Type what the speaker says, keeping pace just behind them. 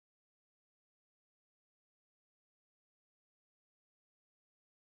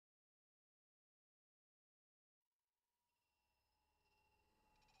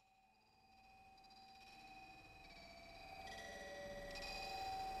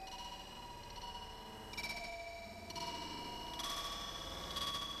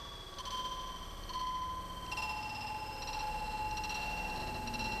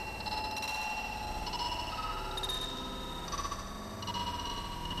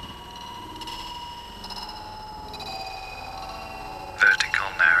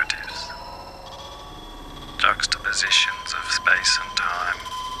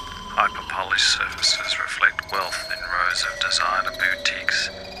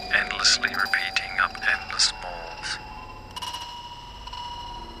endlessly repeating up endless malls.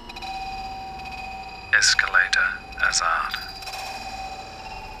 Escalator as art.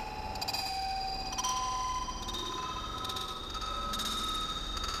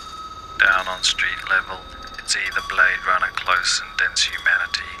 Down on street level, it's either Blade Runner close and dense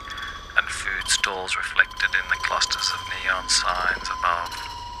humanity, and food stalls reflected in the clusters of neon signs above,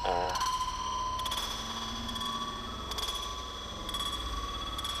 or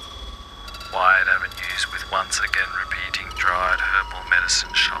wide avenues with once again repeating dried herbal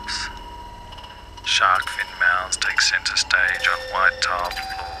medicine shops. Shark fin mounds take centre stage on white tiled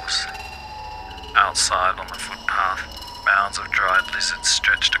floors. Outside on the footpath, mounds of dried lizards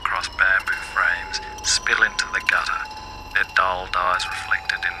stretched across bamboo frames spill into the gutter, their dull dyes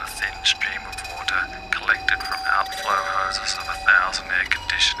reflected in the thin stream of water collected from outflow hoses of 1,000 air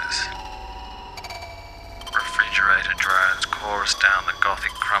conditioners. Refrigerator drones chorus down the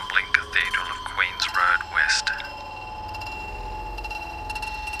gothic crumbling cathedral of Queen's Road West.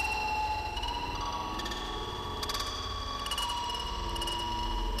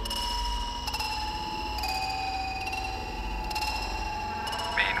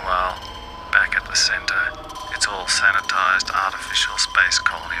 Meanwhile, back at the centre, it's all sanitised artificial space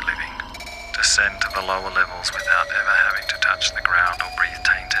colony living. Descend to the lower levels without ever having to touch the ground or breathe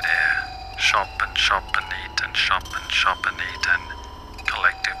tainted air. Shop and eat and shop and eat and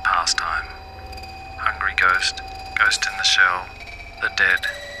collective pastime. Hungry ghost, ghost in the shell, the dead,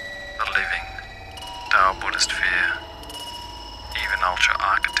 the living, Tao Buddhist fear. Even ultra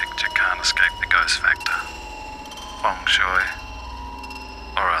architecture can't escape the ghost factor. Feng shui,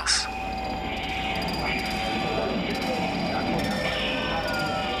 or else.